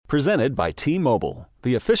Presented by T-Mobile,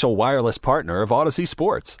 the official wireless partner of Odyssey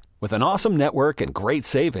Sports. With an awesome network and great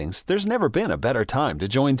savings, there's never been a better time to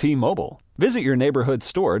join T-Mobile. Visit your neighborhood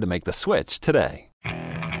store to make the switch today.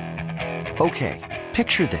 Okay,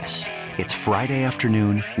 picture this. It's Friday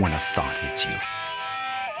afternoon when a thought hits you.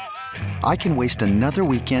 I can waste another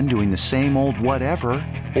weekend doing the same old whatever,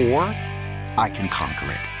 or I can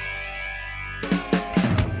conquer it.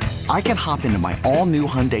 I can hop into my all-new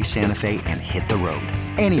Hyundai Santa Fe and hit the road.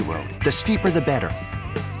 Any road. The steeper, the better.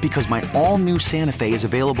 Because my all-new Santa Fe is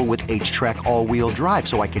available with H-Track all-wheel drive,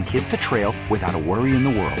 so I can hit the trail without a worry in the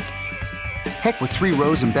world. Heck, with 3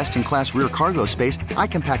 rows and best-in-class rear cargo space, I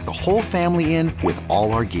can pack the whole family in with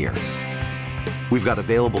all our gear. We've got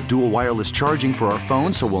available dual wireless charging for our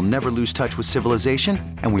phones, so we'll never lose touch with civilization,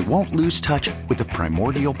 and we won't lose touch with the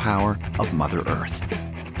primordial power of Mother Earth.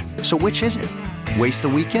 So which is it? Waste the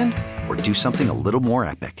weekend or do something a little more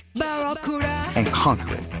epic? And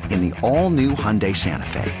conquer it in the all-new Hyundai Santa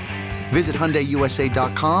Fe. Visit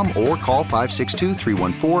HyundaiUSA.com or call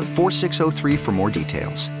 562-314-4603 for more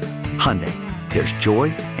details. Hyundai, there's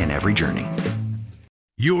joy in every journey.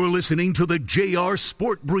 You're listening to the JR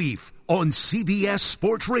Sport Brief on CBS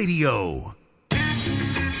Sports Radio.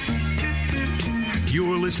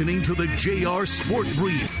 You're listening to the JR Sport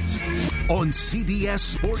Brief on CBS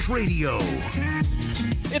Sports Radio.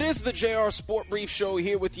 It is the JR Sport Brief Show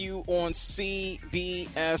here with you on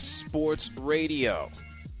CBS Sports Radio.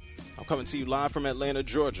 I'm coming to you live from Atlanta,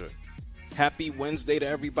 Georgia. Happy Wednesday to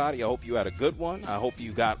everybody. I hope you had a good one. I hope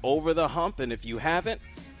you got over the hump. And if you haven't,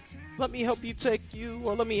 let me help you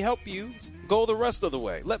go the rest of the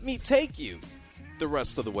way. Let me take you the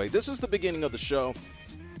rest of the way. This is the beginning of the show.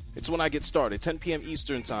 It's when I get started, 10 p.m.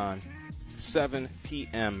 Eastern Time, 7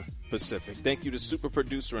 p.m. Pacific. Thank you to super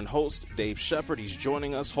producer and host Dave Shepard. He's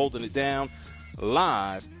joining us, holding it down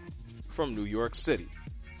live from New York City.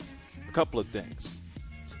 A couple of things.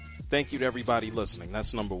 Thank you to everybody listening.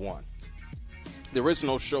 That's number one. There is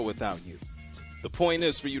no show without you. The point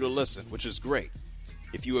is for you to listen, which is great.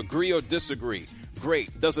 If you agree or disagree,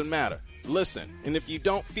 great. Doesn't matter. Listen. And if you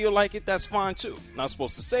don't feel like it, that's fine too. Not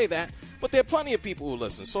supposed to say that, but there are plenty of people who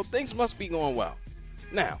listen, so things must be going well.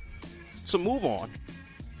 Now, to move on,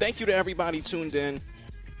 thank you to everybody tuned in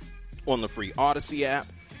on the free Odyssey app,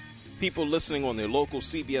 people listening on their local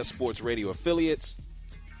CBS Sports Radio affiliates,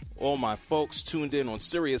 all my folks tuned in on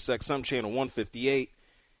SiriusXM channel 158,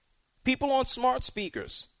 people on smart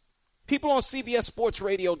speakers, people on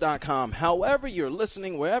CBSSportsRadio.com, however you're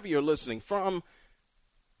listening, wherever you're listening from,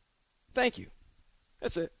 thank you.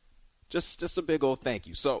 That's it. Just a big old thank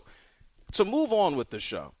you. So, to move on with the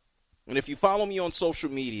show, and if you follow me on social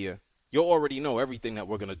media, you'll already know everything that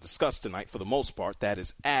we're going to discuss tonight for the most part. That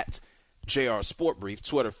is at JR Sport Brief,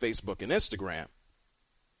 Twitter, Facebook, and Instagram.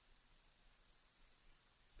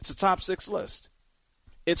 It's a top 6 list.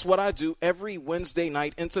 It's what I do every Wednesday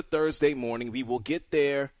night into Thursday morning. We will get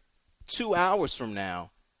there 2 hours from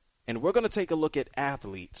now, and we're going to take a look at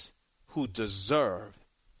athletes who deserve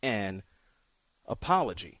an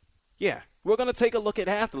apology. Yeah, we're going to take a look at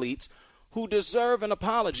athletes who deserve an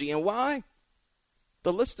apology. And why?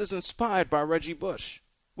 The list is inspired by Reggie Bush.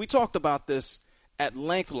 We talked about this at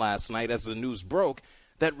length last night as the news broke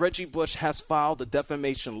that Reggie Bush has filed a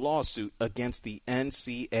defamation lawsuit against the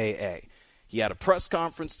NCAA. He had a press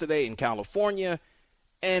conference today in California,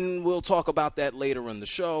 and we'll talk about that later in the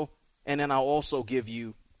show. And then I'll also give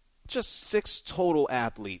you just 6 total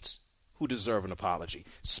athletes who deserve an apology.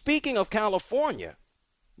 Speaking of California,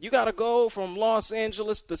 you got to go from Los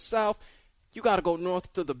Angeles to South. You got to go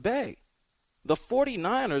north to the Bay. The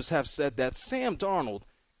 49ers have said that Sam Darnold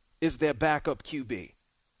is their backup QB.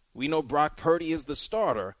 We know Brock Purdy is the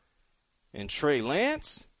starter. And Trey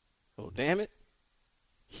Lance, oh, damn it,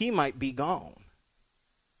 he might be gone.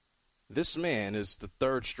 This man is the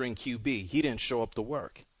third-string QB. He didn't show up to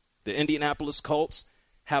work. The Indianapolis Colts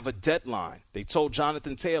have a deadline. They told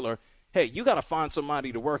Jonathan Taylor, hey, you got to find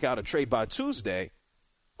somebody to work out a trade by Tuesday.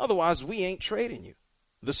 Otherwise, we ain't trading you.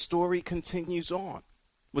 The story continues on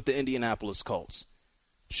with the Indianapolis Colts.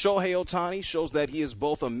 Shohei Ohtani shows that he is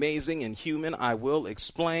both amazing and human. I will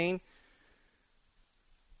explain.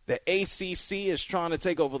 The ACC is trying to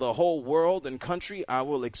take over the whole world and country. I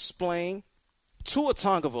will explain. Tua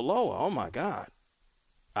Tagovailoa, oh my God.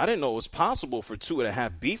 I didn't know it was possible for Tua to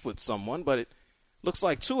have beef with someone, but it looks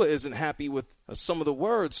like Tua isn't happy with some of the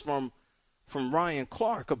words from Ryan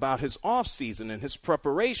Clark about his offseason and his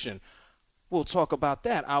preparation. We'll talk about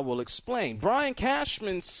that. I will explain. Brian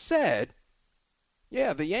Cashman said,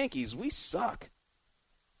 yeah, the Yankees, we suck.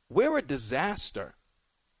 We're a disaster.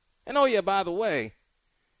 And oh, yeah, by the way,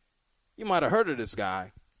 you might have heard of this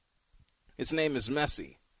guy. His name is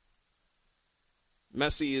Messi.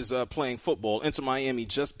 Messi is playing football. Inter Miami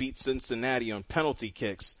just beat Cincinnati on penalty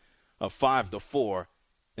kicks of 5-4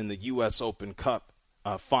 in the U.S. Open Cup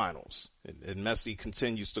finals. And Messi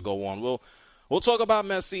continues to go on. We'll talk about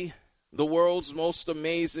Messi, the world's most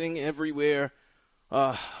amazing everywhere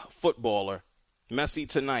footballer. Messi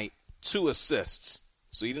tonight, 2 assists.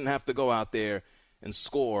 So he didn't have to go out there and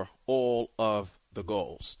score all of the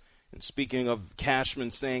goals. And speaking of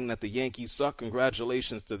Cashman saying that the Yankees suck,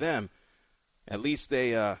 congratulations to them. At least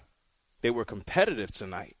they were competitive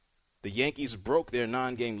tonight. The Yankees broke their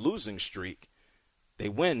 9-game losing streak. They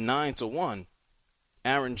win 9-1.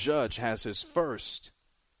 Aaron Judge has his first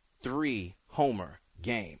 3-homer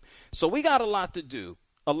game. So we got a lot to do,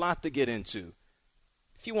 a lot to get into.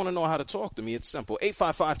 If you want to know how to talk to me, it's simple.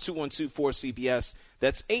 855-212-4CBS.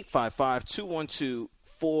 That's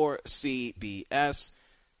 855-212-4CBS.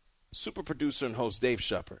 Super producer and host Dave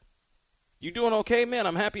Shepard. You doing okay, man?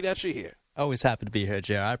 I'm happy that you're here. Always happy to be here,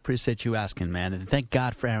 JR. I appreciate you asking, man. And thank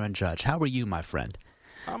God for Aaron Judge. How are you, my friend?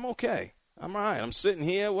 I'm okay. I'm all right. I'm sitting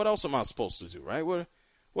here. What else am I supposed to do, right? What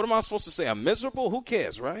am I supposed to say? I'm miserable? Who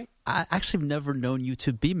cares, right? I actually have never known you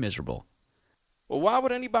to be miserable. Well, why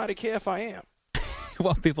would anybody care if I am?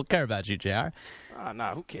 Well, people care about you, JR.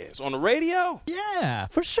 Nah, who cares? On the radio? Yeah,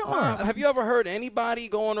 for sure. Have you ever heard anybody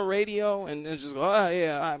go on the radio and just go,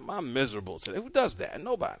 I'm miserable today? Who does that?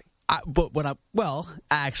 Nobody.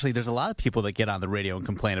 Actually, there's a lot of people that get on the radio and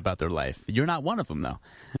complain about their life. You're not one of them, though.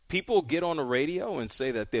 People get on the radio and say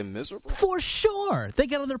that they're miserable? For sure. They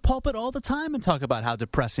get on their pulpit all the time and talk about how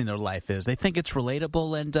depressing their life is. They think it's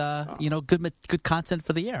relatable and, good content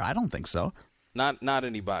for the air. I don't think so. Not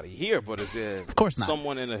anybody here, but is there of course not.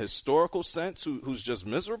 Someone in a historical sense who's just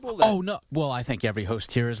miserable? Oh, no. Well, I think every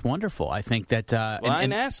host here is wonderful. I think that... I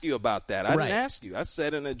didn't ask you about that. I didn't ask you. I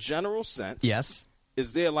said in a general sense. Yes.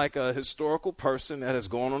 Is there like a historical person that has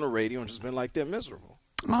gone on the radio and just been like they're miserable?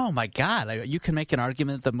 Oh, my God. You can make an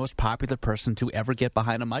argument that the most popular person to ever get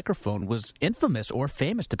behind a microphone was infamous or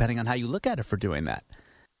famous, depending on how you look at it, for doing that.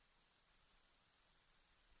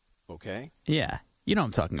 Okay. Yeah. You know what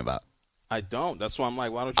I'm talking about. I don't. That's why I'm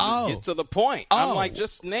like, why don't you just get to the point? I'm like,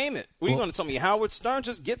 just name it. What are you going to tell me? Howard Stern?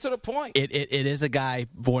 Just get to the point. It is a guy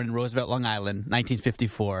born in Roosevelt, Long Island,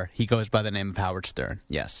 1954. He goes by the name of Howard Stern.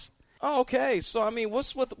 Yes. Oh, okay. So, I mean,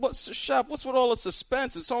 what's with all the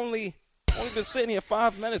suspense? It's only been sitting here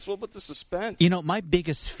 5 minutes. What with the suspense? You know, my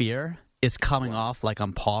biggest fear is coming off like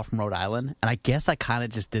I'm Paul from Rhode Island, and I guess I kind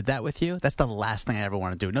of just did that with you. That's the last thing I ever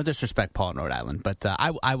want to do. No disrespect, Paul in Rhode Island, but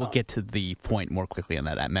I will get to the point more quickly on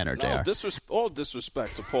that manner, JR. All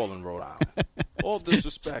disrespect to Paul in Rhode Island. All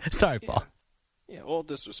disrespect. Sorry, Paul. Yeah, all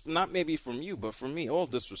disrespect. Not maybe from you, but from me. All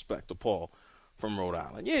disrespect to Paul from Rhode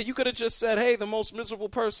Island. Yeah, you could have just said, hey, the most miserable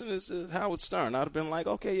person is Howard Stern. I'd have been like,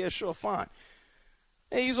 okay, yeah, sure, fine.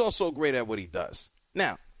 Hey, he's also great at what he does.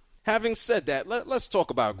 Now, having said that, let's talk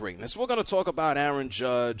about greatness. We're going to talk about Aaron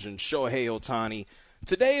Judge and Shohei Ohtani.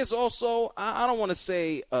 Today is also, I don't want to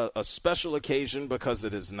say a special occasion because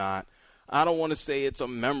it is not. I don't want to say it's a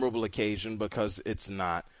memorable occasion because it's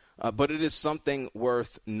not. But it is something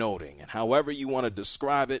worth noting. And however you want to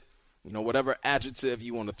describe it, whatever adjective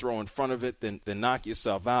you want to throw in front of it, then knock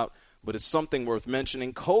yourself out. But it's something worth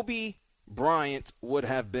mentioning. Kobe Bryant would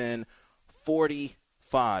have been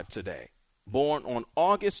 45 today. Born on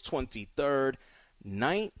August 23rd,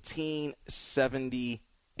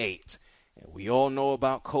 1978. And we all know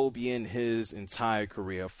about Kobe and his entire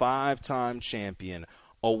career. 5-time champion,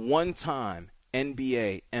 a 1-time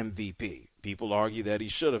NBA MVP. People argue that he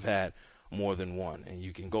should have had more than one. And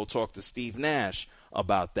you can go talk to Steve Nash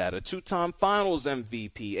about that. A 2-time finals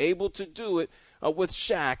MVP, able to do it with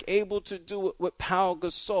Shaq, able to do it with Pau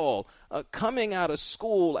Gasol, coming out of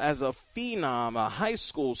school as a phenom, a high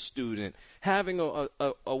school student, having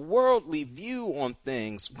a worldly view on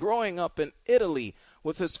things, growing up in Italy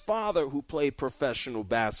with his father who played professional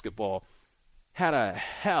basketball, had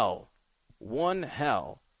one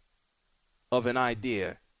hell of an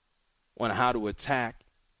idea on how to attack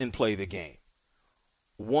and play the game.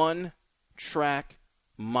 One track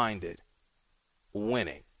minded,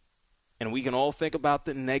 winning. And we can all think about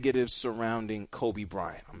the negatives surrounding Kobe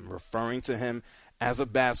Bryant. I'm referring to him as a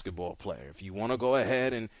basketball player. If you want to go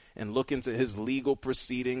ahead and look into his legal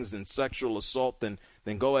proceedings and sexual assault, then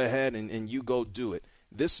go ahead and you go do it.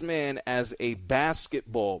 This man as a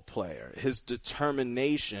basketball player, his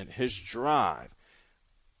determination, his drive,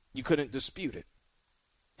 you couldn't dispute it.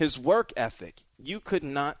 His work ethic, you could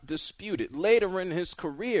not dispute it. Later in his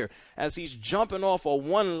career, as he's jumping off of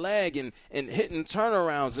one leg and hitting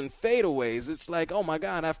turnarounds and fadeaways, it's like, oh my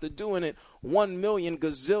God, after doing it 1 million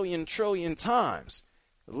gazillion trillion times,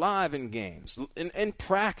 live in games, in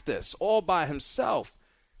practice, all by himself.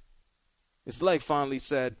 His leg finally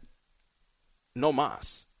said, no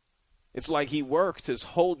mas. It's like he worked his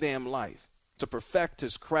whole damn life to perfect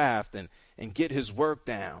his craft and get his work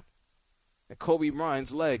down. And Kobe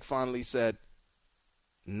Bryant's leg finally said,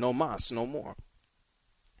 no mas, no more.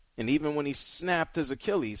 And even when he snapped his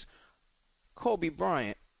Achilles, Kobe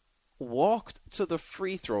Bryant walked to the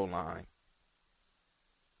free throw line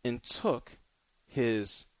and took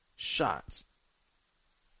his shots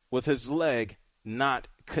with his leg not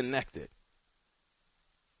connected.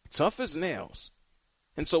 Tough as nails.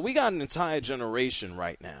 And so we got an entire generation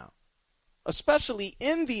right now, especially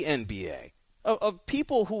in the NBA, of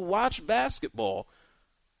people who watch basketball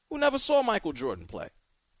who never saw Michael Jordan play,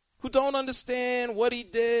 who don't understand what he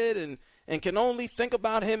did and can only think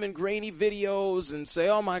about him in grainy videos and say,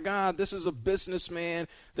 oh, my God, this is a businessman.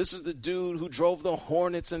 This is the dude who drove the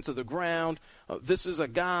Hornets into the ground. This is a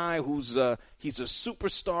guy he's a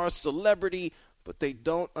superstar celebrity, but they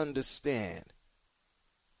don't understand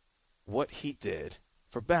what he did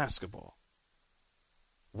for basketball,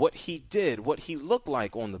 what he did, what he looked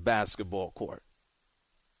like on the basketball court.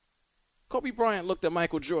 Kobe Bryant looked at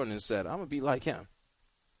Michael Jordan and said, I'm going to be like him.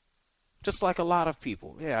 Just like a lot of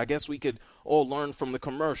people. Yeah, I guess we could all learn from the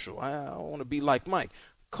commercial. I want to be like Mike.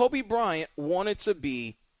 Kobe Bryant wanted to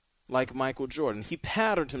be like Michael Jordan. He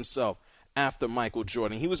patterned himself after Michael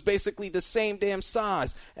Jordan. He was basically the same damn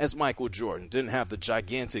size as Michael Jordan. Didn't have the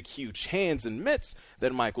gigantic, huge hands and mitts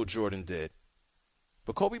that Michael Jordan did.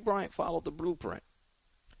 But Kobe Bryant followed the blueprint.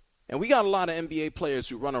 And we got a lot of NBA players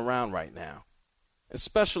who run around right now,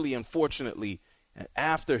 especially, unfortunately,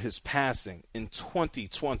 after his passing in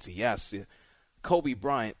 2020. Yes, Kobe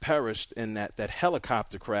Bryant perished in that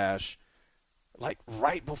helicopter crash, like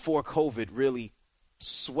right before COVID really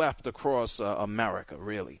swept across America,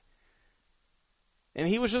 really. And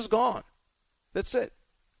he was just gone. That's it.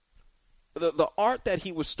 The art that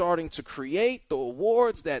he was starting to create, the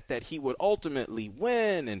awards that he would ultimately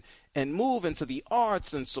win and move into the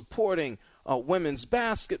arts and supporting women's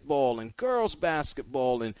basketball and girls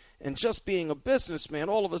basketball and just being a businessman,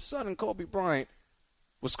 all of a sudden Kobe Bryant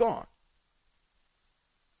was gone.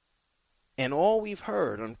 And all we've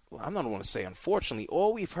heard, I'm not going to say unfortunately,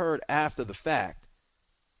 all we've heard after the fact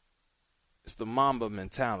is the Mamba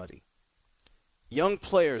mentality. Young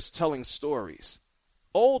players telling stories,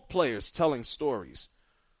 old players telling stories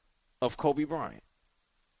of Kobe Bryant.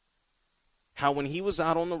 How when he was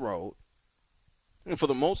out on the road, and for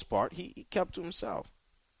the most part, he kept to himself.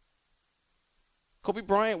 Kobe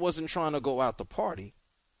Bryant wasn't trying to go out to party.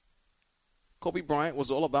 Kobe Bryant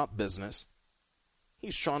was all about business.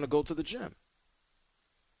 He's trying to go to the gym.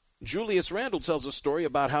 Julius Randle tells a story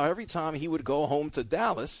about how every time he would go home to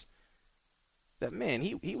Dallas, that, man,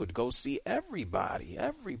 he would go see everybody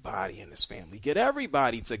in his family, get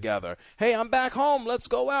everybody together. Hey, I'm back home. Let's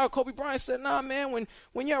go out. Kobe Bryant said, nah, man,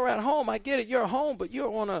 when you're at home, I get it. You're home, but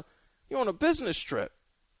you're on a business trip.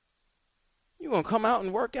 You're going to come out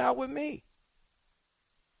and work out with me.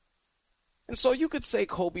 And so you could say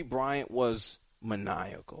Kobe Bryant was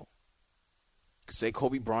maniacal. You could say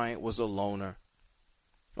Kobe Bryant was a loner,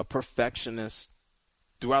 a perfectionist.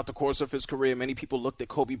 Throughout the course of his career, many people looked at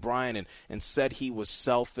Kobe Bryant and said he was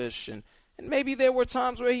selfish. And maybe there were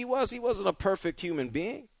times where he wasn't a perfect human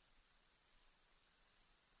being.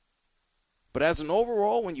 But as an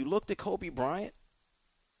overall, when you looked at Kobe Bryant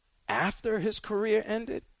after his career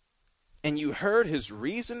ended, and you heard his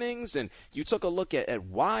reasonings, and you took a look at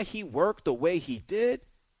why he worked the way he did,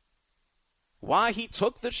 why he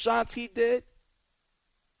took the shots he did,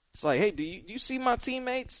 it's like, hey, do you see my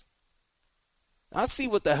teammates? I see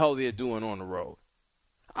what the hell they're doing on the road.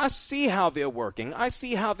 I see how they're working. I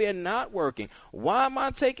see how they're not working. Why am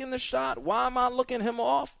I taking the shot? Why am I looking him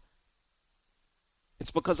off?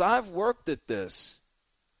 It's because I've worked at this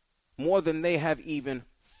more than they have even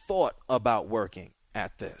thought about working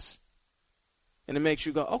at this. And it makes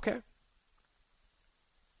you go, okay.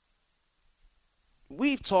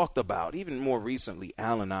 We've talked about, even more recently,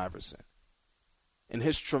 Allen Iverson and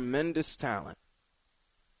his tremendous talent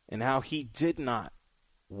and how he did not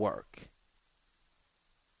work.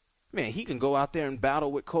 Man, he can go out there and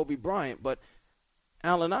battle with Kobe Bryant, but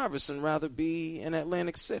Allen Iverson rather be in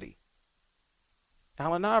Atlantic City.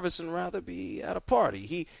 Allen Iverson rather be at a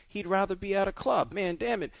party. He'd rather be at a club. Man,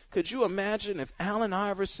 damn it. Could you imagine if Allen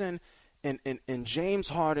Iverson and James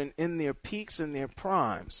Harden in their peaks and their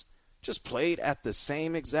primes just played at the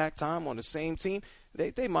same exact time on the same team?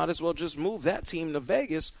 They might as well just move that team to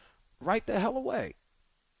Vegas right the hell away.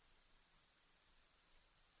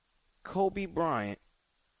 Kobe Bryant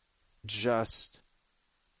just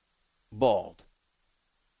balled.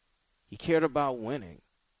 He cared about winning.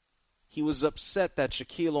 He was upset that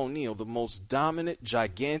Shaquille O'Neal, the most dominant,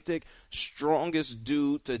 gigantic, strongest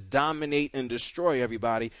dude to dominate and destroy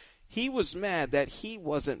everybody, he was mad that he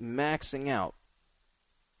wasn't maxing out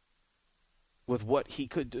with what he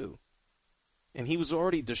could do. And he was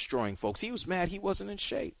already destroying folks. He was mad he wasn't in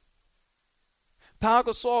shape. Pau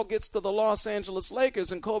Gasol gets to the Los Angeles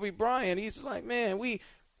Lakers and Kobe Bryant. He's like, man, we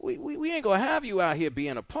ain't gonna have you out here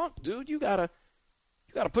being a punk, dude. You gotta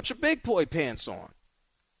put your big boy pants on.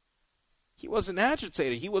 He wasn't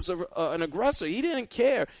agitated. He was an aggressor. He didn't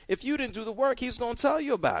care. If you didn't do the work, he was going to tell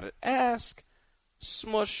you about it. Ask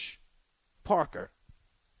Smush Parker.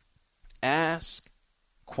 Ask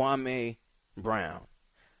Kwame Brown.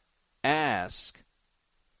 Ask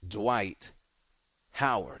Dwight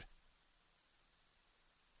Howard.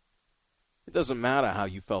 It doesn't matter how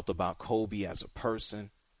you felt about Kobe as a person.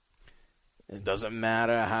 It doesn't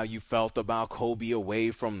matter how you felt about Kobe away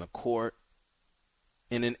from the court.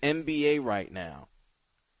 In an NBA right now,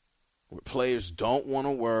 where players don't want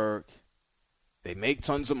to work, they make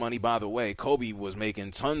tons of money. By the way, Kobe was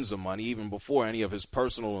making tons of money even before any of his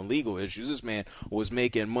personal and legal issues. This man was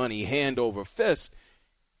making money hand over fist.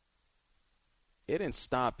 It didn't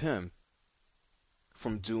stop him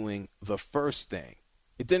from doing the first thing.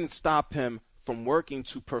 It didn't stop him from working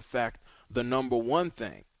to perfect the number one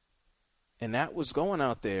thing. And that was going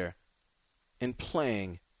out there and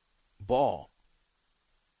playing ball.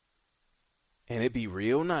 And it'd be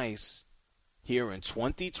real nice here in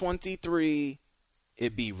 2023.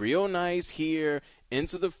 It'd be real nice here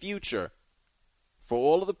into the future for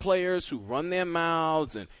all of the players who run their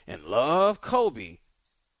mouths and love Kobe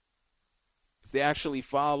if they actually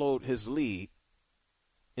followed his lead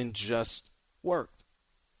and just worked.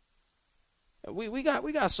 We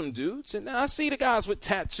got some dudes, and I see the guys with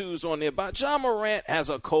tattoos on their body. Ja Morant has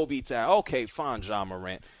a Kobe tattoo. Okay, fine, Ja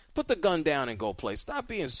Morant. Put the gun down and go play. Stop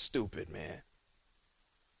being stupid, man.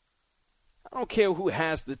 I don't care who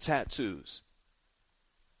has the tattoos.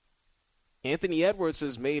 Anthony Edwards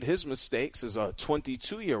has made his mistakes as a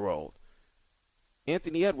 22-year-old.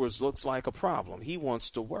 Anthony Edwards looks like a problem. He wants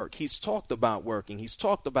to work. He's talked about working. He's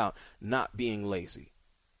talked about not being lazy.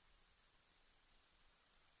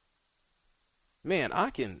 Man, I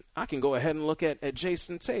can go ahead and look at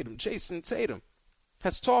Jason Tatum. Jason Tatum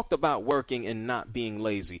has talked about working and not being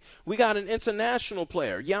lazy. We got an international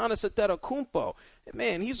player, Giannis Antetokounmpo.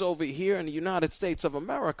 Man, he's over here in the United States of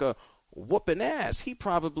America whooping ass. He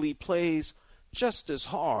probably plays just as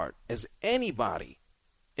hard as anybody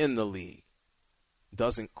in the league.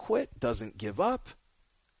 Doesn't quit, doesn't give up,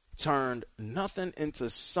 turned nothing into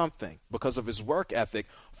something because of his work ethic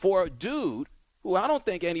for a dude who I don't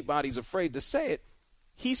think anybody's afraid to say it.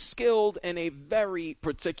 He's skilled in a very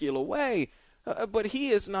particular way. But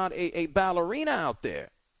he is not a ballerina out there.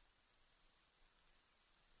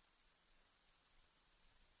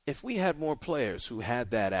 If we had more players who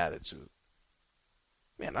had that attitude,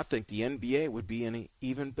 man, I think the NBA would be in an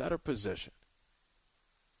even better position.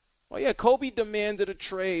 Oh, yeah, Kobe demanded a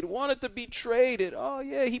trade, wanted to be traded. Oh,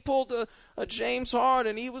 yeah, he pulled a James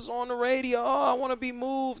Harden. He was on the radio. Oh, I want to be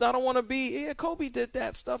moved. I don't want to be. Yeah, Kobe did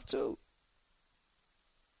that stuff too.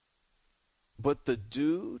 But the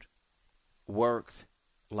dude worked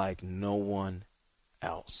like no one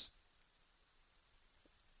else.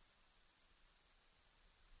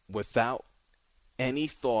 Without any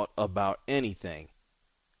thought about anything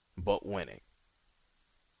but winning.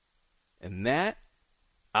 And that,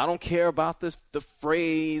 I don't care about the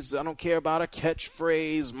phrase. I don't care about a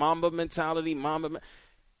catchphrase, Mamba mentality,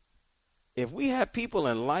 If we had people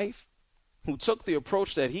in life who took the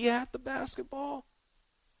approach that he had to basketball,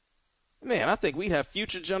 man, I think we'd have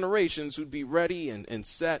future generations who'd be ready and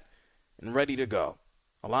set and ready to go.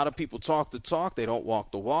 A lot of people talk the talk. They don't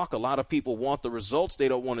walk the walk. A lot of people want the results. They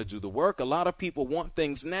don't want to do the work. A lot of people want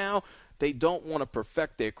things now. They don't want to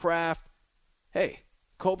perfect their craft. Hey,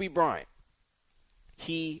 Kobe Bryant,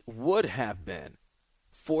 he would have been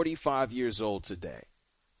 45 years old today.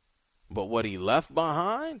 But what he left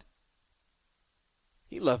behind,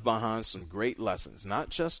 he left behind some great lessons, not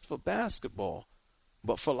just for basketball,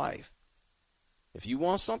 but for life. If you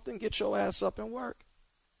want something, get your ass up and work.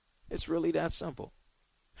 It's really that simple.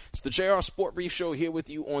 It's the JR Sport Brief Show here with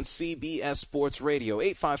you on CBS Sports Radio.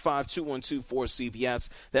 855-212-4CBS.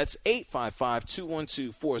 That's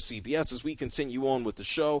 855-212-4CBS. As we continue on with the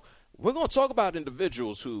show, we're going to talk about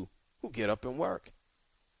individuals who get up and work.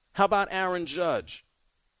 How about Aaron Judge?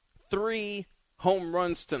 3 home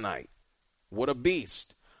runs tonight. What a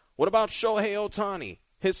beast. What about Shohei Ohtani?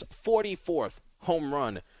 His 44th home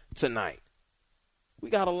run tonight. We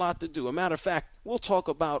got a lot to do. A matter of fact, we'll talk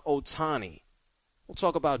about Ohtani We'll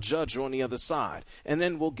talk about Judge on the other side, and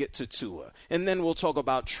then we'll get to Tua. And then we'll talk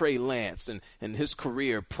about Trey Lance and his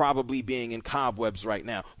career probably being in cobwebs right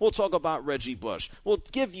now. We'll talk about Reggie Bush. We'll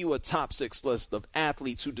give you a top 6 list of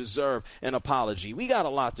athletes who deserve an apology. We got a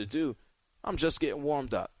lot to do. I'm just getting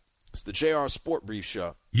warmed up. It's the JR Sport Brief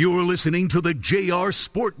Show. You're listening to the JR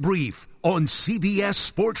Sport Brief on CBS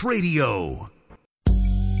Sports Radio.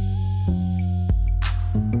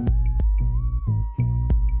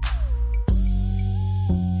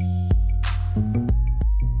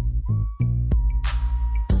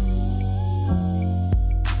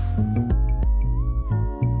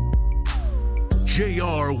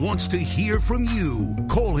 JR wants to hear from you.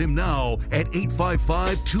 Call him now at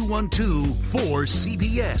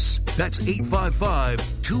 855-212-4CBS. That's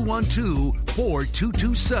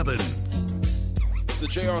 855-212-4227. The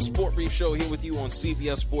JR Sport Brief Show here with you on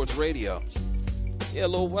CBS Sports Radio. Yeah, a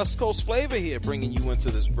little West Coast flavor here bringing you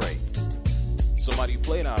into this break. Somebody who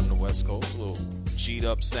played out in the West Coast, a little G'd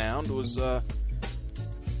up sound, was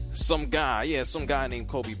some guy named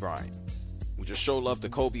Kobe Bryant. We just show love to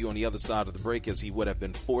Kobe on the other side of the break, as he would have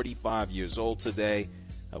been 45 years old today.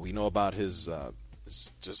 We know about his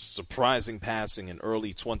just surprising passing in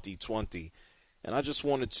early 2020. And I just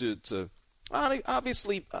wanted to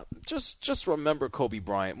obviously just remember Kobe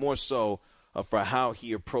Bryant more so for how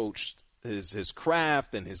he approached his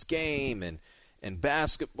craft and his game and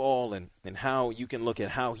basketball, and how you can look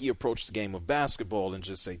at how he approached the game of basketball and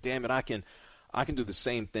just say, damn it, I can do the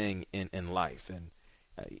same thing in life. And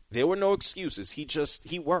there were no excuses.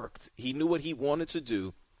 He worked. He knew what he wanted to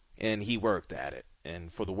do, and he worked at it.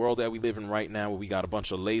 And for the world that we live in right now, where we got a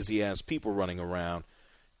bunch of lazy-ass people running around,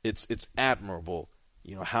 it's admirable,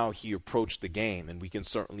 how he approached the game. And we can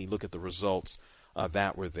certainly look at the results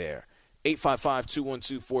that were there.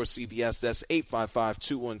 855-212-4CBS. That's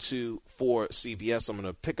 855-212-4CBS. I'm going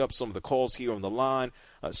to pick up some of the calls here on the line.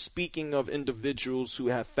 Speaking of individuals who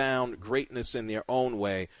have found greatness in their own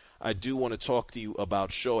way, I do want to talk to you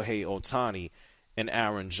about Shohei Ohtani and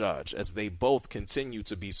Aaron Judge, as they both continue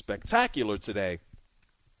to be spectacular today.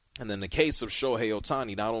 And in the case of Shohei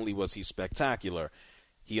Ohtani, not only was he spectacular,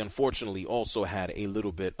 he unfortunately also had a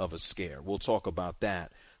little bit of a scare. We'll talk about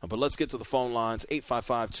that. But let's get to the phone lines,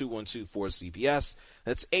 855-212-4CBS.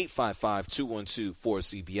 That's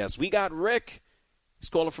 855-212-4CBS. We got Rick. He's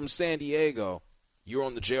calling from San Diego. You're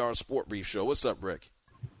on the JR Sport Brief Show. What's up, Rick?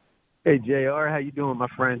 Hey, JR, how you doing, my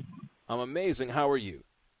friend? I'm amazing. How are you?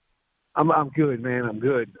 I'm good, man. I'm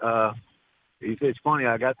good. It's funny.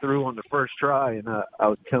 I got through on the first try, and I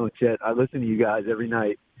was telling Chet, I listen to you guys every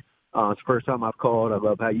night. It's the first time I've called. I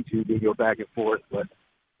love how you two do go back and forth. But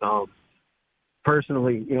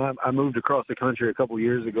personally, I moved across the country a couple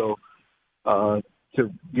years ago to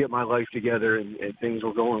get my life together, and things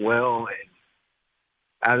were going well. And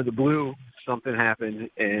out of the blue, something happened,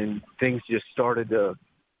 and things just started to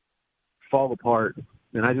fall apart.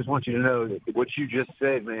 And I just want you to know that what you just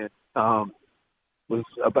said, man, was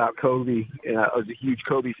about Kobe. And I was a huge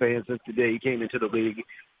Kobe fan since the day he came into the league.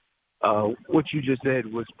 What you just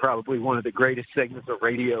said was probably one of the greatest segments of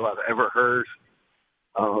radio I've ever heard.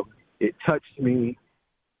 It touched me.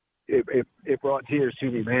 It brought tears to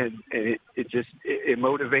me, man. And it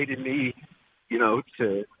motivated me,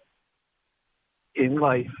 to, in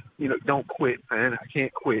life, don't quit, man. I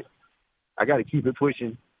can't quit. I got to keep it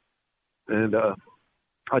pushing. And I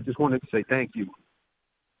just wanted to say thank you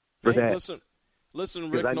for that. Listen,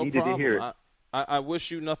 Rick, no problem. I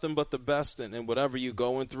wish you nothing but the best and whatever you're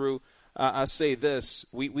going through. I say this,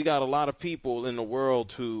 we got a lot of people in the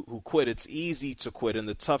world who quit. It's easy to quit. In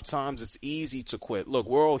the tough times, it's easy to quit. Look,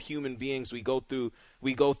 we're all human beings. We go through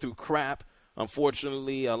crap.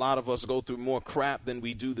 Unfortunately, a lot of us go through more crap than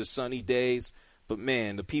we do the sunny days. But,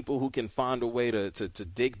 man, the people who can find a way to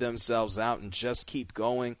dig themselves out and just keep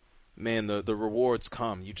going, man, the rewards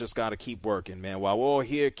come. You just got to keep working, man. While we're all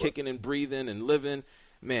here kicking and breathing and living,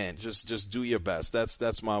 man, just do your best.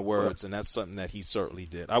 That's my words, and that's something that he certainly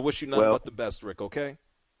did. I wish you nothing but the best, Rick, okay?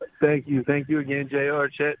 Thank you. Thank you again, JR,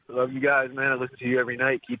 Chet. Love you guys, man. I listen to you every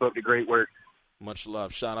night. Keep up the great work. Much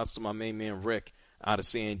love. Shout-outs to my main man, Rick, out of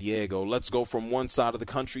San Diego. Let's go from one side of the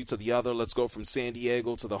country to the other. Let's go from San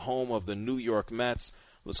Diego to the home of the New York Mets.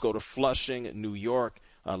 Let's go to Flushing, New York.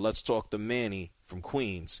 Let's talk to Manny from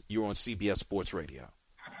Queens. You're on CBS Sports Radio.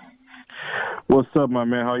 What's up, my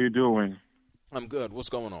man? How you doing? I'm good. What's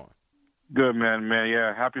going on? Good, man.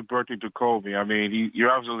 Yeah, happy birthday to Kobe. I mean, you're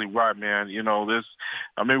absolutely right, man. We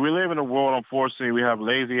live in a world, unfortunately, we have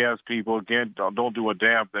lazy-ass people, again, don't do a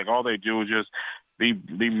damn thing. All they do is just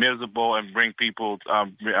be miserable and bring people,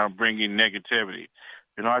 bringing negativity.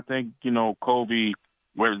 I think, Kobe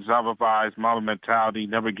exemplifies modern mentality,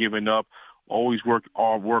 never giving up, always work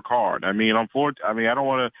hard. I mean, I don't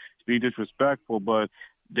want to be disrespectful, but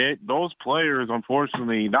those players,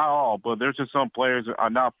 unfortunately, not all, but there's just some players that are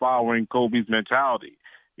not following Kobe's mentality.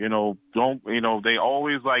 They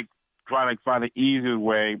always like trying to find the easiest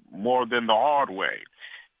way more than the hard way.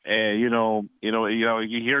 And you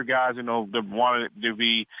hear guys, that want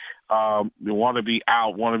to be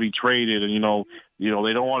out, want to be traded, and they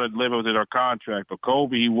don't want to live up to their contract. But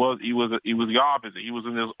Kobe, he was the opposite. He was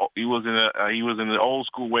in the old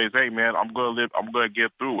school ways. Hey man, I'm gonna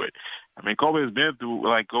get through it. I mean, Kobe has been through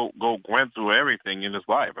went through everything in his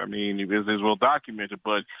life. I mean, it's well documented,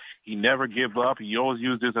 but he never gave up. He always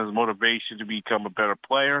used this as motivation to become a better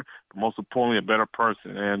player, but most importantly, a better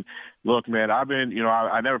person. And look, man, I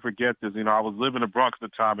never forget this. I was living in the Bronx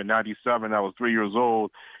at the time in '97. I was 3 years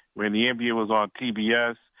old when the NBA was on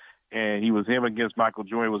TBS, and he was him against Michael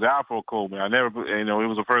Jordan. It was Afro Kobe. It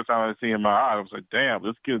was the first time I seen him in my eyes. I was like, damn,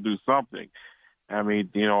 this kid do something. I mean,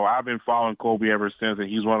 I've been following Kobe ever since, and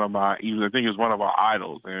he's one of my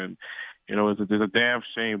idols. And, it's a damn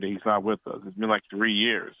shame that he's not with us. It's been like 3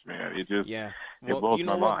 years, man. It just, it blows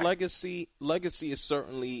my mind. Legacy is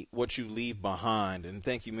certainly what you leave behind. And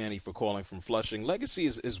thank you, Manny, for calling from Flushing. Legacy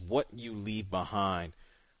is what you leave behind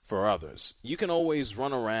for others. You can always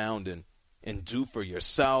run around and do for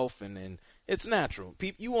yourself, and it's natural.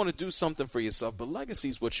 You want to do something for yourself, but legacy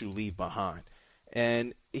is what you leave behind.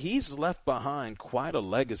 And he's left behind quite a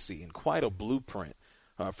legacy and quite a blueprint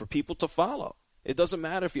for people to follow. It doesn't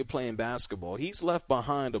matter if you're playing basketball. He's left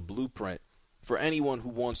behind a blueprint for anyone who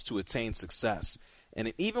wants to attain success.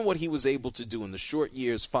 And even what he was able to do in the short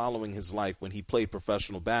years following his life when he played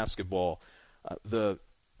professional basketball, the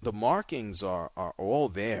markings are all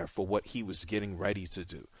there for what he was getting ready to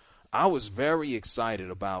do. I was very excited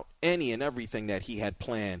about any and everything that he had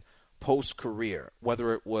planned post-career,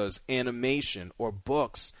 whether it was animation or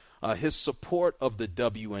books, his support of the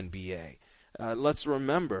WNBA. Let's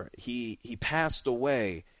remember, he passed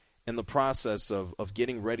away in the process of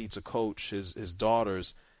getting ready to coach his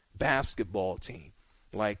daughter's basketball team.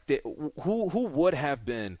 Who would have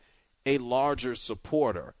been a larger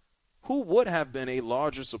supporter? Who would have been a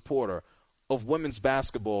larger supporter of women's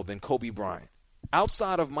basketball than Kobe Bryant?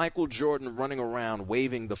 Outside of Michael Jordan running around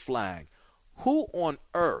waving the flag, who on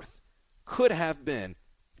earth could have been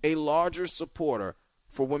a larger supporter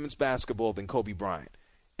for women's basketball than Kobe Bryant?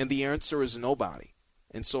 And the answer is nobody.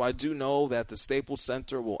 And so I do know that the Staples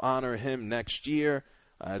Center will honor him next year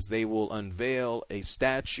as they will unveil a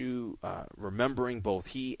statue remembering both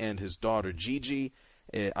he and his daughter Gigi.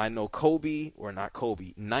 I know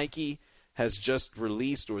Nike has just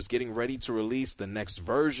released or is getting ready to release the next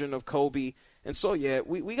version of Kobe. And so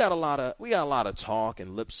we got a lot of talk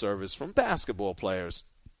and lip service from basketball players.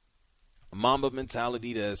 Mamba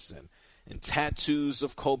mentality this and tattoos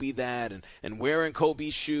of Kobe that and wearing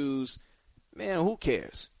Kobe's shoes. Man, who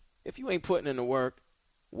cares? If you ain't putting in the work,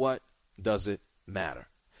 what does it matter?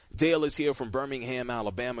 Dale is here from Birmingham,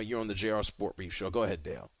 Alabama. You're on the JR Sport Brief Show. Go ahead,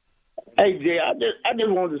 Dale. Hey, Jay, I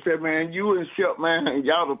just wanted to say, man, you and Shep, man,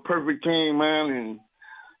 y'all the perfect team, man, and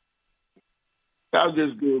y'all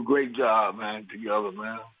just do a great job, man, together,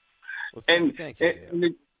 man. Well, thank you, Dale.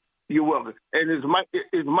 You're welcome. And it's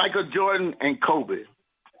Michael Jordan and Kobe.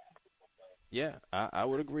 Yeah, I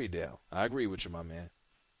would agree, Dale. I agree with you, my man.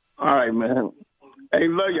 All right, man. Hey,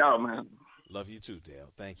 love y'all, man. Love you too,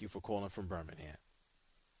 Dale. Thank you for calling from Birmingham.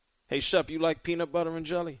 Hey, Shep, you like peanut butter and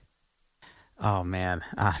jelly? Oh, man.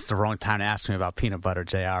 It's the wrong time to ask me about peanut butter,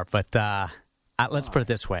 JR. But let's put it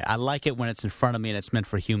this way. I like it when it's in front of me and it's meant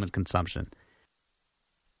for human consumption.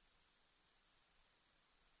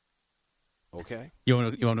 Okay. You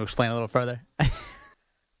want to explain a little further?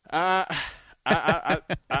 I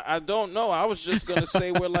don't know. I was just gonna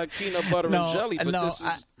say we're like peanut butter and jelly, but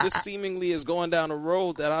this seemingly is going down a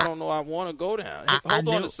road that I don't know I want to go down. Hold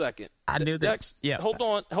on a second. I knew that. Yeah. Hold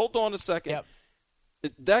on a second. Yep.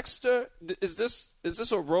 Dexter, is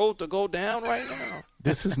this a road to go down right now?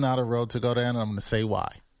 This is not a road to go down, and I'm going to say why.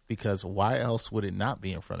 Because why else would it not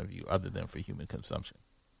be in front of you other than for human consumption?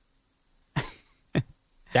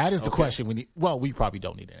 That is the question we need. Well, we probably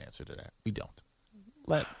don't need an answer to that. We don't.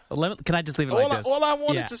 Can I just leave it like this? All I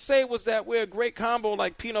wanted to say was that we're a great combo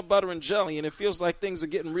like peanut butter and jelly, and it feels like things are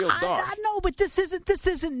getting real dark. I know, but this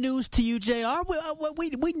isn't news to you, JR.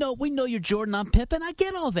 We know you're Jordan, I'm Pippen. I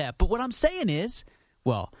get all that. But what I'm saying is,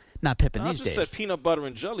 well, not Pippen these days. I just said peanut butter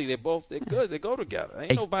and jelly. They're good. They go together.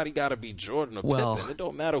 Ain't nobody got to be Jordan or Pippen. It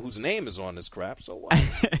don't matter whose name is on this crap. So what?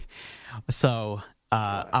 So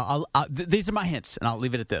these are my hints, and I'll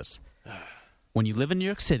leave it at this. When you live in New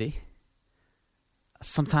York City,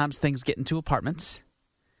 sometimes things get into apartments.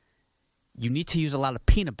 You need to use a lot of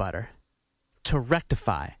peanut butter to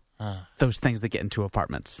rectify those things that get into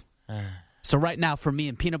apartments. So right now, for me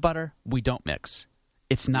and peanut butter, we don't mix.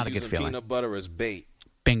 It's not a good feeling. Peanut butter as bait.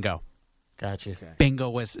 Bingo. Gotcha. Okay. Bingo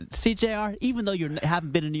was CJR. Even though you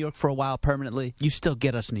haven't been in New York for a while permanently, you still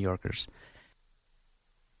get us New Yorkers.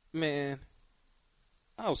 Man,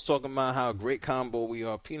 I was talking about how great combo we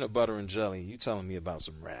are, peanut butter and jelly. You telling me about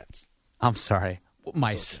some rats? I'm sorry,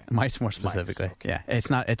 mice. Okay. Mice more specifically. Mice, okay. Yeah,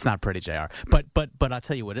 it's not pretty, JR. But I'll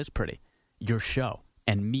tell you what is pretty. Your show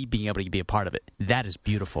and me being able to be a part of it. That is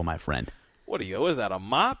beautiful, my friend. What is that, a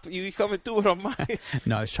mop? You coming through with a mop?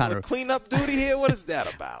 No, I was trying to clean up duty here. What is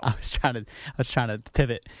that about? I was trying to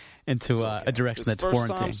pivot into a direction that's first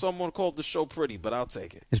warranting. time someone called the show pretty, but I'll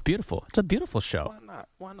take it. It's beautiful. It's a beautiful show.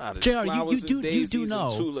 Why not? It's JR, flowers and daisies you do know.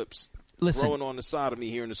 And tulips growing on the side of me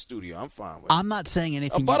here in the studio. I'm fine with it. I'm not saying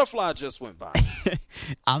anything. A butterfly just went by.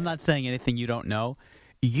 I'm not saying anything you don't know.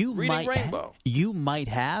 You Reading Rainbow. You might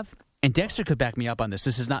have, and Dexter could back me up on this.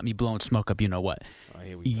 This is not me blowing smoke up. You know what?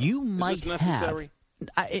 Here we go. You might is this necessary?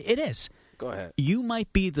 have. It is. Go ahead. You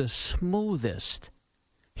might be the smoothest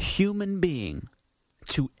human being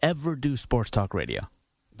to ever do sports talk radio.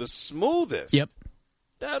 The smoothest? Yep.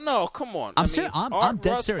 No, come on. I'm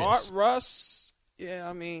dead serious. Art Russ, yeah,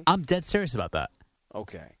 I mean. I'm dead serious about that.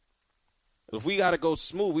 Okay. If we got to go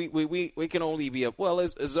smooth, we can only be are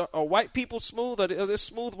white people smooth? Are there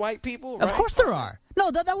smooth white people? Right? Of course there are.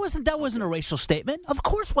 No, that wasn't a racial statement. Of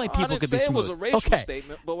course white people could be smooth. I didn't say it was a racial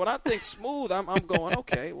statement, but when I think smooth, I'm going,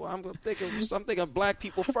 okay, well, I'm thinking black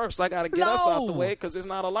people first. I got to get us out the way because there's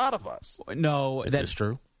not a lot of us. No, that's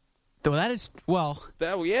true. Well, that is,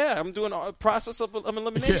 I'm doing a process of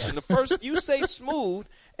elimination. Yeah. The first, you say smooth,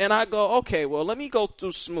 and I go, okay, well, let me go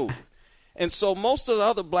through smooth. And so most of the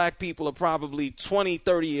other black people are probably 20,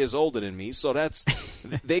 30 years older than me, so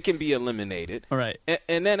they can be eliminated. All right.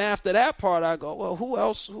 And then after that part, I go, well, who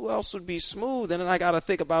else would be smooth? And then I got to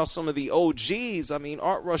think about some of the OGs. I mean,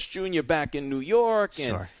 Art Rush Jr. back in New York.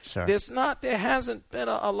 And sure. There hasn't been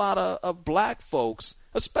a lot of black folks,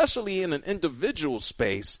 especially in an individual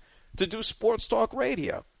space, to do sports talk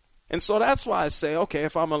radio. And so that's why I say, okay,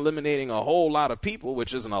 if I'm eliminating a whole lot of people,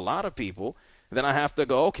 which isn't a lot of people, then I have to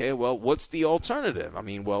go, okay, well, what's the alternative? I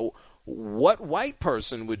mean, well, what white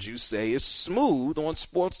person would you say is smooth on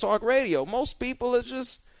sports talk radio? Most people are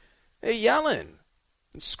they're yelling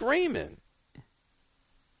and screaming.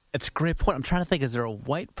 It's a great point. I'm trying to think, is there a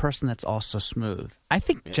white person that's also smooth? I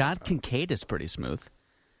think John Kincaid is pretty smooth.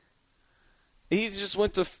 He just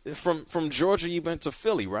went to from Georgia. You went to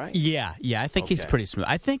Philly, right? Yeah. I think he's pretty smooth.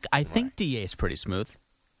 I think DA is pretty smooth.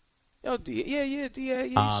 Yo, DA.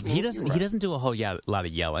 He's smooth. He doesn't do a whole lot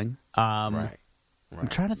of yelling. Right. I'm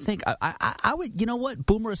trying to think. I would. You know what?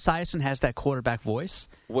 Boomer Esiason has that quarterback voice.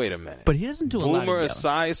 Wait a minute. But he doesn't do a lot of yelling. Boomer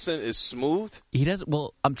Esiason is smooth. He doesn't.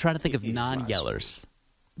 Well, I'm trying to think of non-yellers.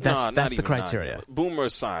 That's the criteria. Boomer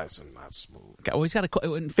Esiason not smooth. Well, he's got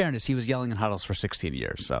in fairness, he was yelling in huddles for 16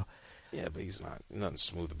 years. So. Yeah, but he's nothing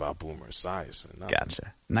smooth about Boomer Esiason.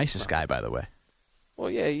 Gotcha. Nicest guy, by the way. Well,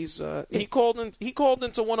 yeah, he called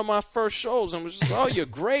into one of my first shows and was just, oh, you're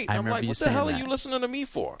great. And I'm like, what the hell are you listening to me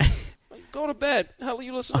for? Like, go to bed. The hell are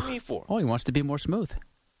you listening to me for? Oh, he wants to be more smooth.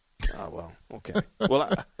 Oh, well, okay.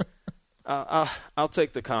 Well, I'll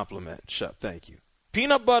take the compliment. Thank you.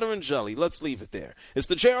 Peanut butter and jelly. Let's leave it there. It's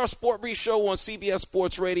the JR Sport Brief Show on CBS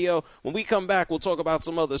Sports Radio. When we come back, we'll talk about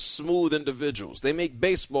some other smooth individuals. They make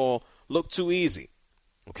baseball look too easy.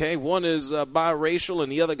 Okay? One is biracial and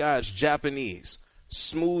the other guy is Japanese.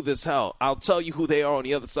 Smooth as hell. I'll tell you who they are on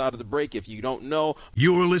the other side of the break if you don't know.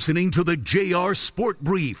 You're listening to the JR Sport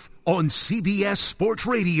Brief on CBS Sports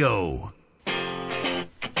Radio.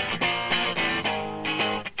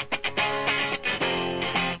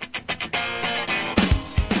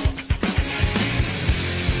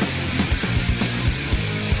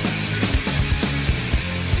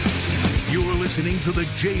 Listening to the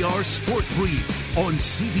JR Sport Brief on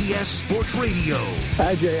CBS Sports Radio.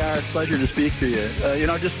 Hi, JR. Pleasure to speak to you.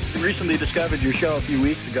 Just recently discovered your show a few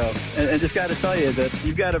weeks ago, and just got to tell you that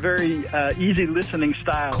you've got a very easy listening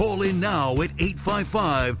style. Call in now at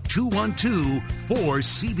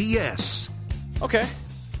 855-212-4CBS. Okay.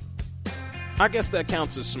 I guess that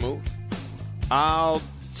counts as smooth. I'll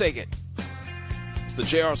take it. It's the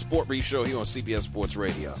JR Sport Brief Show here on CBS Sports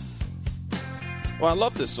Radio. Well, I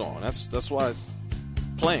love this song. That's why it's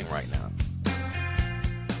playing right now.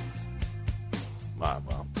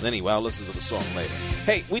 Well, anyway, I'll listen to the song later.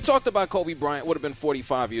 Hey, we talked about Kobe Bryant, would have been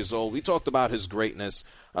 45 years old. We talked about his greatness.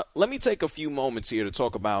 Let me take a few moments here to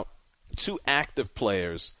talk about two active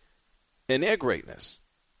players and their greatness.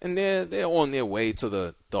 And they're on their way to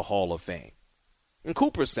the Hall of Fame. In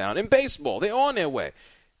Cooperstown, in baseball, they're on their way.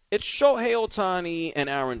 It's Shohei Ohtani and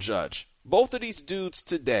Aaron Judge. Both of these dudes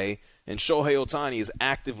today, and Shohei Ohtani is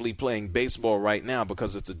actively playing baseball right now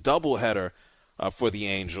because it's a doubleheader for the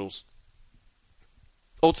Angels.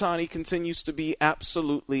 Ohtani continues to be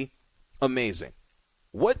absolutely amazing.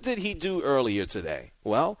 What did he do earlier today?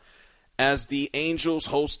 Well, as the Angels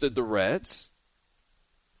hosted the Reds,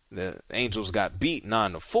 the Angels got beat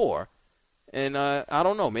 9-4. And I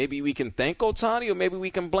don't know, maybe we can thank Ohtani or maybe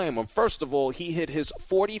we can blame him. First of all, he hit his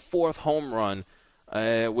 44th home run,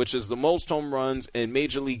 which is the most home runs in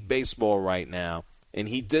Major League Baseball right now. And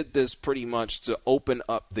he did this pretty much to open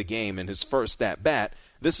up the game in his first at-bat.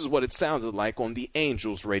 This is what it sounded like on the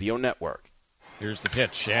Angels radio network. Here's the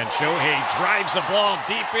pitch, and Shohei drives the ball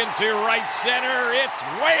deep into right center. It's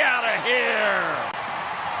way out of here.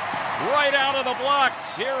 Right out of the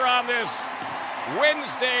blocks here on this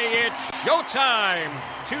Wednesday. It's showtime.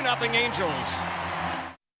 2-0 Angels.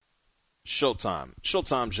 Showtime.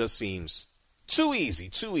 Showtime just seems too easy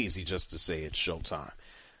just to say it's showtime.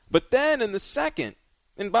 But then in the second,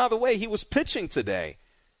 and by the way, he was pitching today.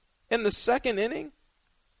 In the second inning,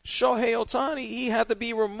 Shohei Ohtani, he had to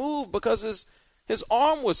be removed because his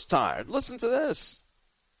arm was tired. Listen to this.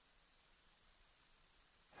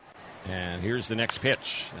 And here's the next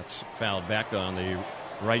pitch. That's fouled back on the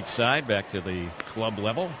right side, back to the club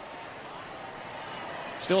level.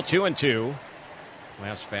 Still 2-2.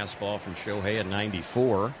 Last fastball from Shohei at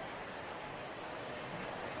 94.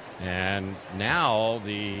 And now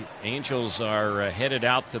the Angels are headed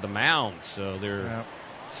out to the mound. So there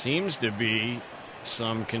seems to be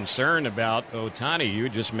some concern about Ohtani. You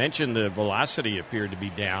just mentioned the velocity appeared to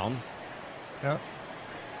be down. Yep.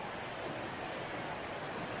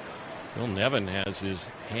 Phil Nevin has his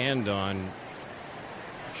hand on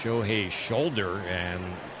Shohei's shoulder, and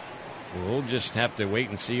we'll just have to wait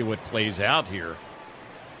and see what plays out here.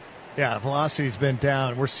 Yeah, velocity's been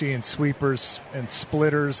down. We're seeing sweepers and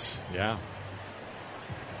splitters. Yeah.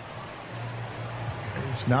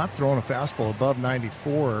 He's not throwing a fastball above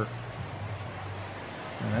 94.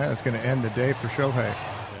 And that is going to end the day for Shohei.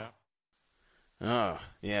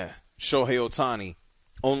 Yeah. Shohei Ohtani,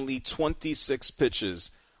 only 26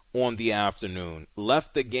 pitches on the afternoon.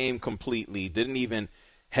 Left the game completely. Didn't even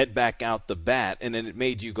head back out the bat. And then it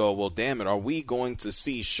made you go, well, damn it, are we going to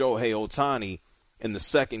see Shohei Ohtani in the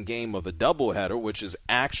second game of the doubleheader, which is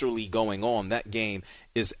actually going on? That game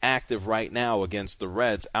is active right now against the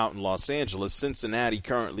Reds out in Los Angeles. Cincinnati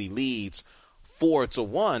currently leads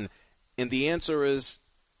 4-1. And the answer is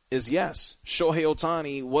yes. Shohei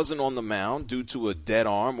Ohtani wasn't on the mound due to a dead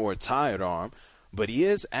arm or a tired arm, but he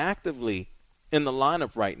is actively in the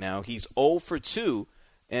lineup right now. He's 0-2,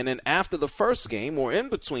 and then after the first game, or in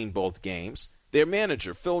between both games, their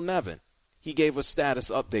manager, Phil Nevin, he gave a status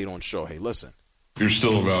update on Shohei. Listen. You're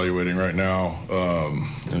still evaluating right now,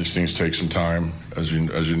 and these things take some time, as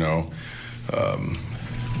you know.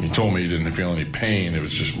 You told me he didn't feel any pain. It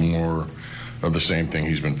was just more of the same thing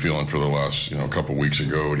he's been feeling for the last, couple weeks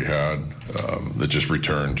ago. What he had that just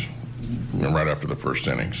returned right after the first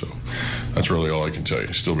inning. So that's really all I can tell you.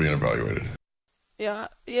 He's still being evaluated. Yeah.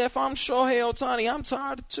 If I'm Shohei Ohtani, I'm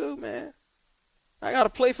tired too, man. I got to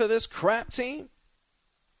play for this crap team.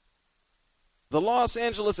 The Los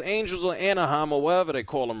Angeles Angels or Anaheim or whatever they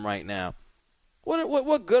call them right now.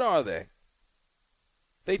 What good are they?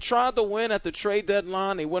 They tried to win at the trade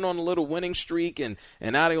deadline. They went on a little winning streak, and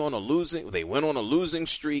now they went on a losing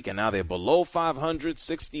streak, and now they're below 500,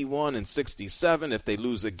 61-67. If they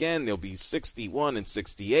lose again, they'll be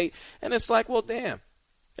 61-68. And it's like, well, damn.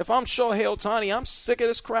 If I'm Shohei Ohtani, I'm sick of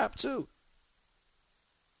this crap too.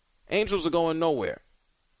 Angels are going nowhere.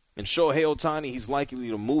 And Shohei Ohtani, he's likely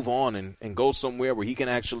to move on and go somewhere where he can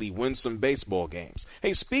actually win some baseball games.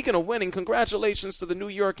 Hey, speaking of winning, congratulations to the New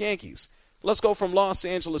York Yankees. Let's go from Los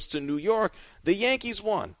Angeles to New York. The Yankees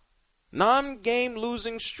won. 9-game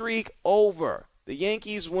losing streak over. The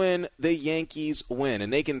Yankees win. The Yankees win.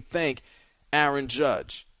 And they can thank Aaron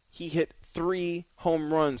Judge. He hit 3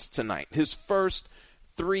 home runs tonight. His first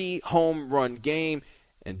 3-home run game.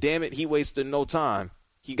 And damn it, he wasted no time.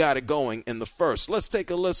 He got it going in the first. Let's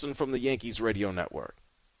take a listen from the Yankees radio network.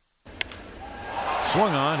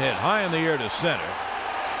 Swung on, hit high in the air to center.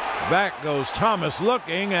 Back goes Thomas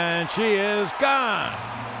looking, and she is gone.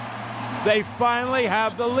 They finally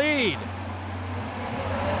have the lead.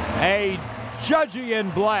 A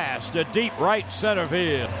Judgian blast to deep right center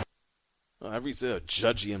field. Every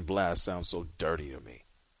Judgian blast sounds so dirty to me.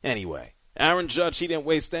 Anyway, Aaron Judge, he didn't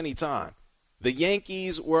waste any time. The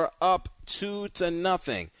Yankees were up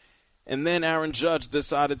 2-0, and then Aaron Judge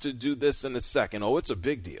decided to do this in the second. Oh, it's a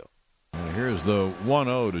big deal. Here's the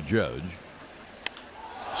 1-0 to Judge.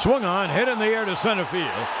 Swung on, hit in the air to center field.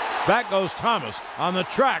 Back goes Thomas on the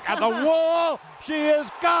track, at the wall. She is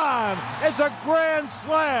gone. It's a grand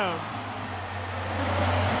slam.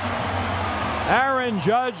 Aaron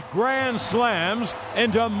Judge grand slams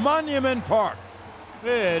into Monument Park.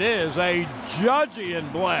 It is a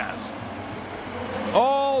Judgian blast.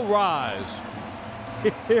 All rise.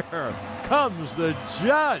 Here comes the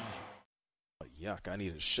Judge. Yuck, I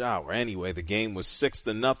need a shower. Anyway, the game was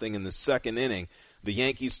 6-0 in the second inning. The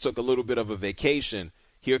Yankees took a little bit of a vacation.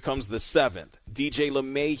 Here comes the seventh. DJ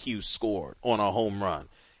LeMahieu scored on a home run.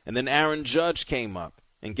 And then Aaron Judge came up.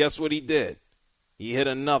 And guess what he did? He hit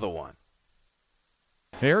another one.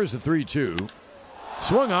 Here's the 3-2.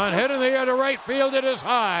 Swung on, hit in the air to right field. It is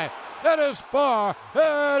high. It is far.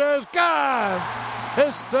 It is gone.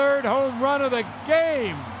 His third home run of the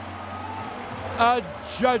game. A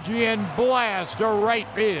Judgian blast to right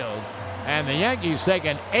field. And the Yankees take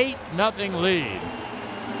an 8-0 lead.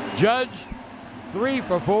 Judge, 3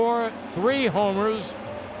 for 4, 3 homers,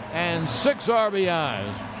 and 6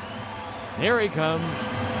 RBIs. Here he comes.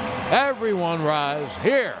 Everyone rise.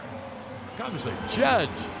 Here comes the Judge.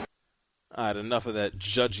 All right, enough of that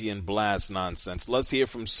Judgian blast nonsense. Let's hear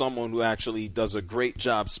from someone who actually does a great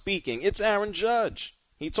job speaking. It's Aaron Judge.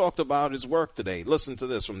 He talked about his work today. Listen to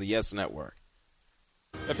this from the Yes Network.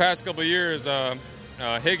 The past couple of years,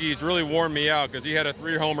 Higgy's really warmed me out because he had a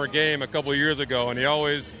 3-homer game a couple of years ago, and he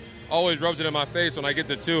always rubs it in my face when I get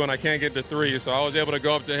to 2 and I can't get to 3. So I was able to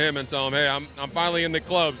go up to him and tell him, hey, I'm finally in the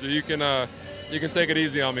club, so you can take it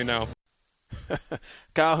easy on me now.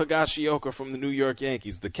 Kyle Higashioka from the New York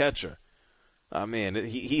Yankees, the catcher. Man,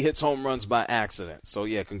 he hits home runs by accident. So,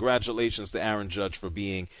 yeah, congratulations to Aaron Judge for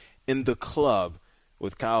being in the club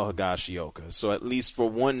with Kyle Higashioka. So at least for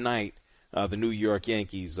one night, the New York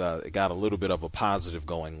Yankees got a little bit of a positive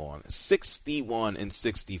going on.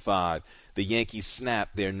 61-65. The Yankees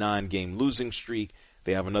snapped their 9-game losing streak.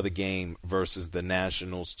 They have another game versus the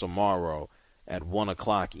Nationals tomorrow at 1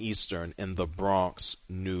 o'clock Eastern in the Bronx,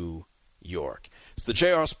 New York. It's the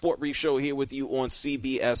JR Sport Brief Show here with you on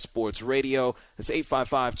CBS Sports Radio. It's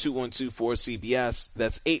 855-212-4CBS.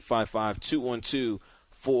 That's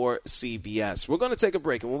 855-212-4CBS. We're going to take a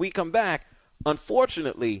break, and when we come back,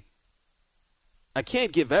 unfortunately, I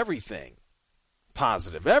can't give everything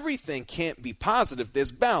positive. Everything can't be positive.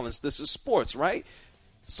 There's balance. This is sports, right?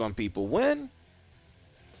 Some people win.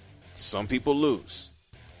 Some people lose.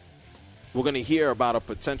 We're going to hear about a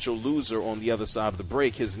potential loser on the other side of the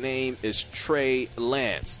break. His name is Trey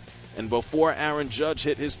Lance. And before Aaron Judge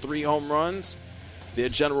hit his 3 home runs, their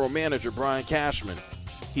general manager, Brian Cashman,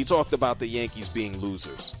 he talked about the Yankees being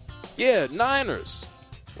losers. Yeah, Niners.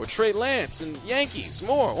 Or Trey Lance and Yankees.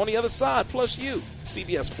 More on the other side, plus you.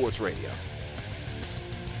 CBS Sports Radio.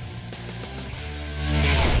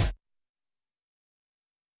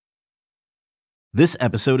 This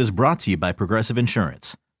episode is brought to you by Progressive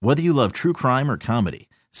Insurance. Whether you love true crime or comedy,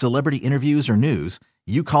 celebrity interviews or news,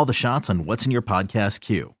 you call the shots on what's in your podcast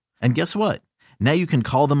queue. And guess what? Now you can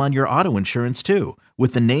call them on your auto insurance too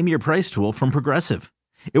with the Name Your Price tool from Progressive.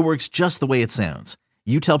 It works just the way it sounds.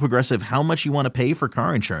 You tell Progressive how much you want to pay for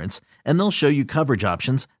car insurance, and they'll show you coverage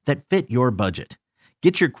options that fit your budget.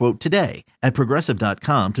 Get your quote today at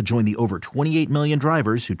Progressive.com to join the over 28 million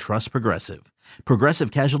drivers who trust Progressive. Progressive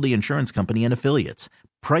Casualty Insurance Company and Affiliates.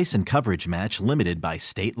 Price and coverage match limited by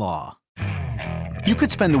state law. You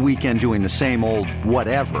could spend the weekend doing the same old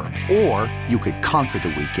whatever, or you could conquer the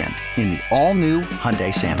weekend in the all-new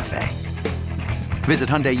Hyundai Santa Fe. Visit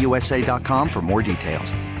HyundaiUSA.com for more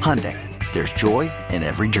details. Hyundai, there's joy in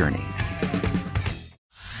every journey.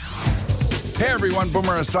 Hey everyone,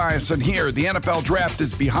 Boomer Esiason here. The NFL Draft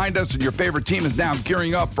is behind us and your favorite team is now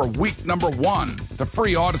gearing up for week number 1. The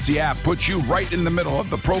free Odyssey app puts you right in the middle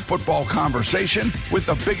of the pro football conversation with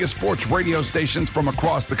the biggest sports radio stations from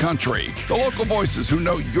across the country. The local voices who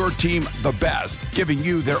know your team the best, giving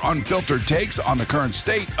you their unfiltered takes on the current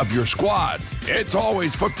state of your squad. It's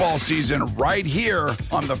always football season right here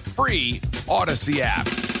on the free Odyssey app.